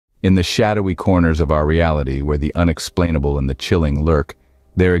In the shadowy corners of our reality, where the unexplainable and the chilling lurk,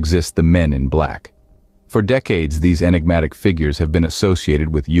 there exist the men in black. For decades, these enigmatic figures have been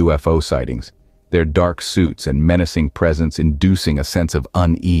associated with UFO sightings, their dark suits and menacing presence inducing a sense of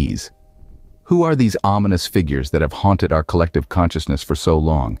unease. Who are these ominous figures that have haunted our collective consciousness for so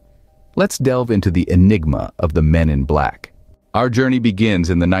long? Let's delve into the enigma of the men in black. Our journey begins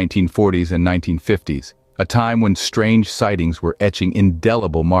in the 1940s and 1950s, a time when strange sightings were etching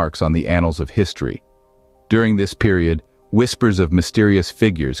indelible marks on the annals of history. During this period, whispers of mysterious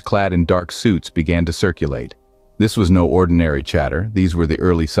figures clad in dark suits began to circulate. This was no ordinary chatter. These were the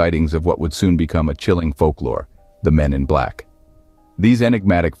early sightings of what would soon become a chilling folklore, the men in black. These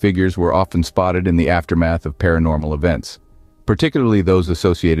enigmatic figures were often spotted in the aftermath of paranormal events, particularly those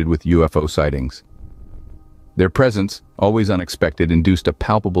associated with UFO sightings. Their presence, always unexpected, induced a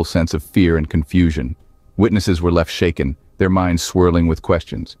palpable sense of fear and confusion. Witnesses were left shaken, their minds swirling with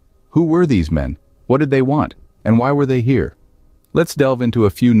questions. Who were these men? What did they want? And why were they here? Let's delve into a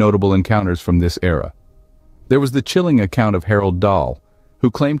few notable encounters from this era. There was the chilling account of Harold Dahl,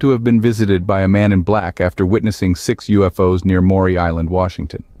 who claimed to have been visited by a man in black after witnessing 6 UFOs near Maury Island,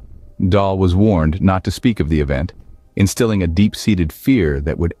 Washington. Dahl was warned not to speak of the event, instilling a deep-seated fear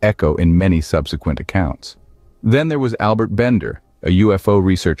that would echo in many subsequent accounts. Then there was Albert Bender, a UFO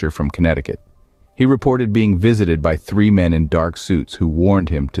researcher from Connecticut. He reported being visited by 3 men in dark suits who warned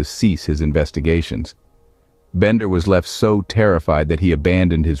him to cease his investigations. Bender was left so terrified that he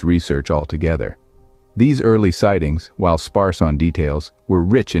abandoned his research altogether. These early sightings, while sparse on details, were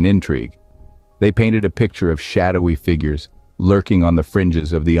rich in intrigue. They painted a picture of shadowy figures, lurking on the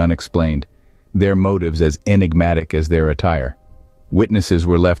fringes of the unexplained, their motives as enigmatic as their attire. Witnesses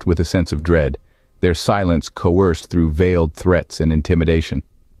were left with a sense of dread, their silence coerced through veiled threats and intimidation.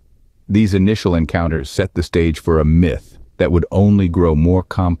 These initial encounters set the stage for a myth that would only grow more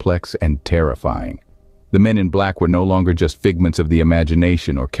complex and terrifying. The men in black were no longer just figments of the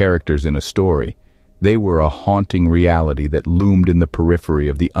imagination or characters in a story. They were a haunting reality that loomed in the periphery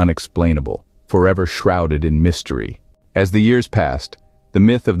of the unexplainable, forever shrouded in mystery. As the years passed, the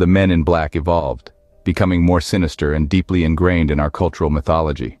myth of the men in black evolved, becoming more sinister and deeply ingrained in our cultural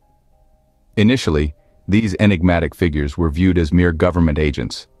mythology. Initially, these enigmatic figures were viewed as mere government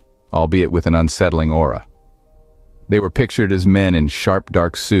agents, albeit with an unsettling aura. They were pictured as men in sharp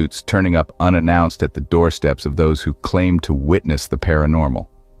dark suits turning up unannounced at the doorsteps of those who claimed to witness the paranormal.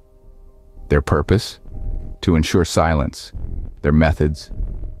 Their purpose? To ensure silence. Their methods?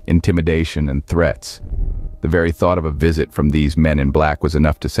 Intimidation and threats. The very thought of a visit from these men in black was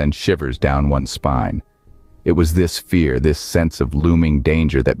enough to send shivers down one's spine. It was this fear, this sense of looming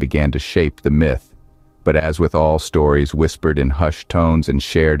danger that began to shape the myth. But as with all stories whispered in hushed tones and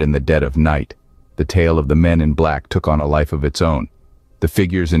shared in the dead of night, the tale of the men in black took on a life of its own. The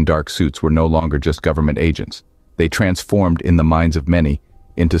figures in dark suits were no longer just government agents. They transformed in the minds of many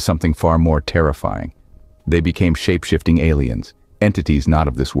into something far more terrifying. They became shape-shifting aliens, entities not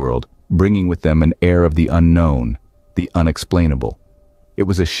of this world, bringing with them an air of the unknown, the unexplainable. It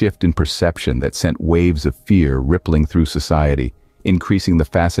was a shift in perception that sent waves of fear rippling through society, increasing the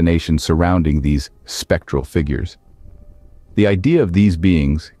fascination surrounding these spectral figures. The idea of these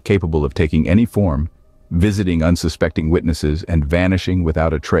beings, capable of taking any form, visiting unsuspecting witnesses and vanishing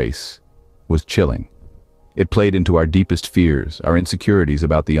without a trace, was chilling. It played into our deepest fears, our insecurities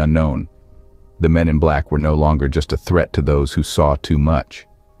about the unknown. The men in black were no longer just a threat to those who saw too much.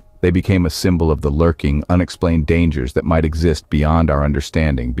 They became a symbol of the lurking, unexplained dangers that might exist beyond our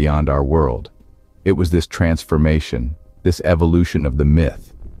understanding, beyond our world. It was this transformation, this evolution of the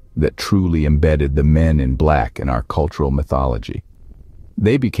myth, that truly embedded the men in black in our cultural mythology.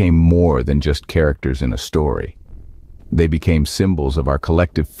 They became more than just characters in a story. They became symbols of our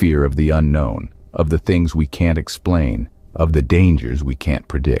collective fear of the unknown, of the things we can't explain, of the dangers we can't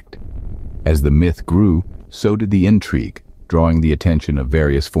predict. As the myth grew, so did the intrigue, drawing the attention of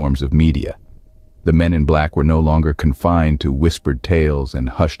various forms of media. The men in black were no longer confined to whispered tales and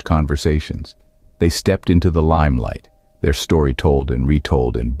hushed conversations. They stepped into the limelight, their story told and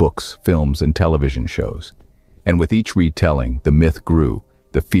retold in books, films, and television shows. And with each retelling, the myth grew,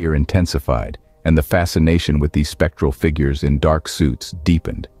 the fear intensified, and the fascination with these spectral figures in dark suits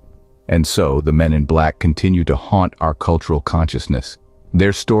deepened. And so, the men in black continue to haunt our cultural consciousness,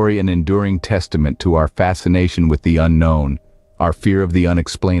 their story an enduring testament to our fascination with the unknown, our fear of the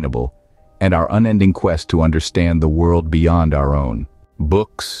unexplainable, and our unending quest to understand the world beyond our own.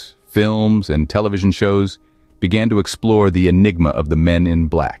 Books, films, and television shows began to explore the enigma of the men in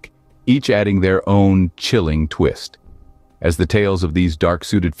black, each adding their own chilling twist. As the tales of these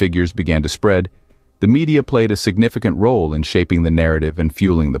dark-suited figures began to spread, The media played a significant role in shaping the narrative and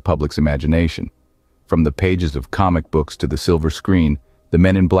fueling the public's imagination. From the pages of comic books to the silver screen, the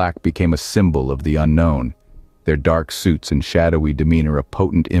men in black became a symbol of the unknown, their dark suits and shadowy demeanor a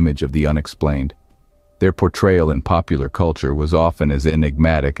potent image of the unexplained. Their portrayal in popular culture was often as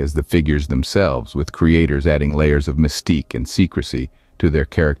enigmatic as the figures themselves, with creators adding layers of mystique and secrecy to their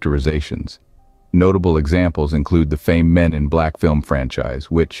characterizations. Notable examples include the famed Men in Black film franchise,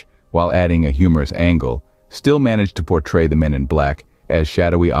 which, while adding a humorous angle, still managed to portray the Men in Black as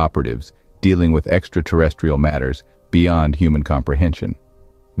shadowy operatives dealing with extraterrestrial matters beyond human comprehension.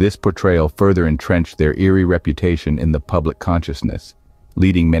 This portrayal further entrenched their eerie reputation in the public consciousness,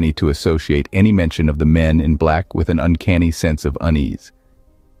 leading many to associate any mention of the Men in Black with an uncanny sense of unease.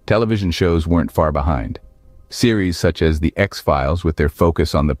 Television shows weren't far behind. Series such as The X-Files, with their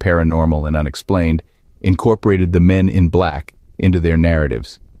focus on the paranormal and unexplained, incorporated the Men in Black into their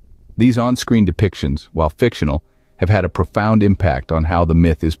narratives. These on-screen depictions, while fictional, have had a profound impact on how the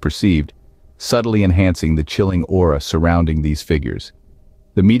myth is perceived, subtly enhancing the chilling aura surrounding these figures.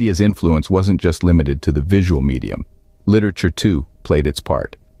 The media's influence wasn't just limited to the visual medium. Literature, too, played its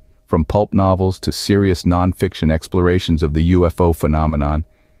part. From pulp novels to serious non-fiction explorations of the UFO phenomenon,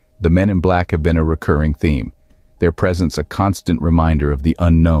 the Men in Black have been a recurring theme, their presence a constant reminder of the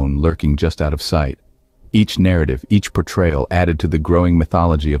unknown lurking just out of sight. Each narrative, each portrayal added to the growing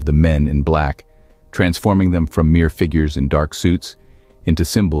mythology of the Men in Black, transforming them from mere figures in dark suits into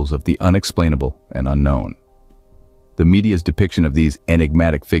symbols of the unexplainable and unknown. The media's depiction of these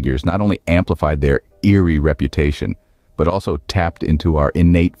enigmatic figures not only amplified their eerie reputation, but also tapped into our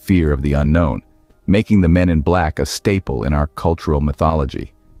innate fear of the unknown, making the Men in Black a staple in our cultural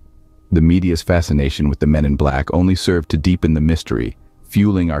mythology. The media's fascination with the Men in Black only served to deepen the mystery,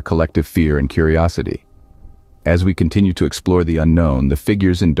 fueling our collective fear and curiosity. As we continue to explore the unknown, the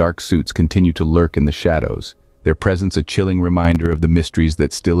figures in dark suits continue to lurk in the shadows, their presence a chilling reminder of the mysteries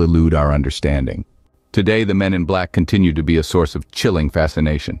that still elude our understanding. Today, the Men in Black continue to be a source of chilling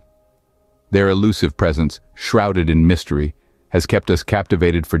fascination. Their elusive presence, shrouded in mystery, has kept us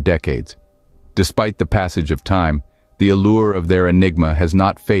captivated for decades. Despite the passage of time, the allure of their enigma has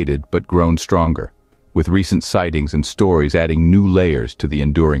not faded but grown stronger, with recent sightings and stories adding new layers to the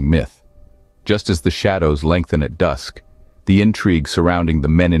enduring myth. Just as the shadows lengthen at dusk, the intrigue surrounding the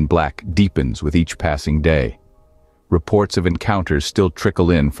Men in Black deepens with each passing day. Reports of encounters still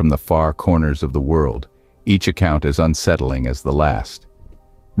trickle in from the far corners of the world, each account as unsettling as the last.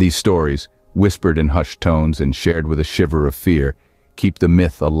 These stories, whispered in hushed tones and shared with a shiver of fear, keep the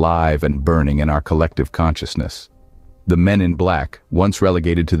myth alive and burning in our collective consciousness. The Men in Black, once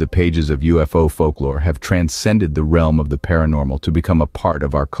relegated to the pages of UFO folklore, have transcended the realm of the paranormal to become a part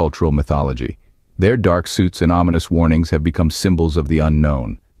of our cultural mythology. Their dark suits and ominous warnings have become symbols of the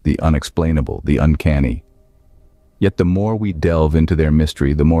unknown, the unexplainable, the uncanny. Yet the more we delve into their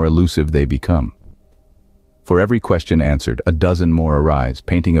mystery, the more elusive they become. For every question answered, a dozen more arise,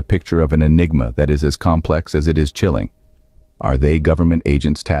 painting a picture of an enigma that is as complex as it is chilling. Are they government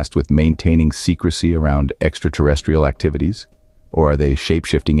agents tasked with maintaining secrecy around extraterrestrial activities? Or are they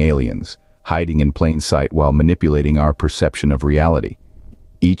shape-shifting aliens, hiding in plain sight while manipulating our perception of reality?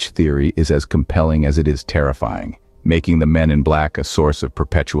 Each theory is as compelling as it is terrifying, making the Men in Black a source of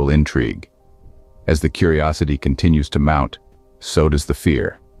perpetual intrigue. As the curiosity continues to mount, so does the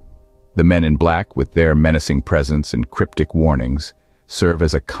fear. The Men in Black, with their menacing presence and cryptic warnings, serve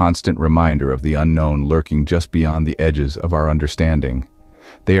as a constant reminder of the unknown lurking just beyond the edges of our understanding.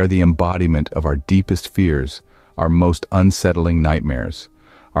 They are the embodiment of our deepest fears, our most unsettling nightmares,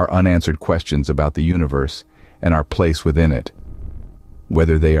 our unanswered questions about the universe and our place within it.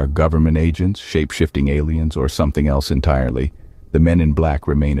 Whether they are government agents, shape-shifting aliens, or something else entirely, the Men in Black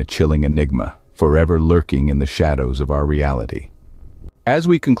remain a chilling enigma, forever lurking in the shadows of our reality. As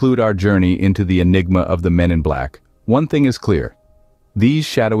we conclude our journey into the enigma of the Men in Black, one thing is clear. These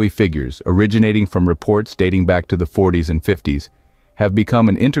shadowy figures, originating from reports dating back to the 40s and 50s, have become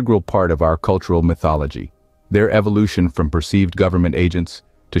an integral part of our cultural mythology. Their evolution from perceived government agents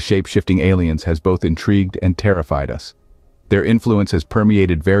to shape-shifting aliens has both intrigued and terrified us. Their influence has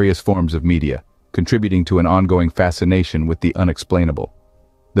permeated various forms of media, contributing to an ongoing fascination with the unexplainable.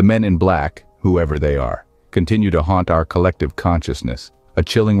 The Men in Black, whoever they are, continue to haunt our collective consciousness, a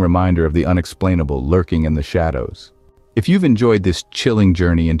chilling reminder of the unexplainable lurking in the shadows. If you've enjoyed this chilling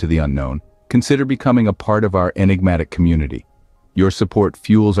journey into the unknown, consider becoming a part of our enigmatic community. Your support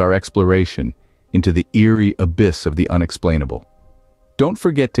fuels our exploration into the eerie abyss of the unexplainable. Don't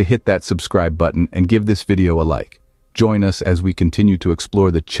forget to hit that subscribe button and give this video a like. Join us as we continue to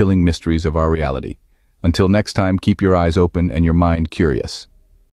explore the chilling mysteries of our reality. Until next time, keep your eyes open and your mind curious.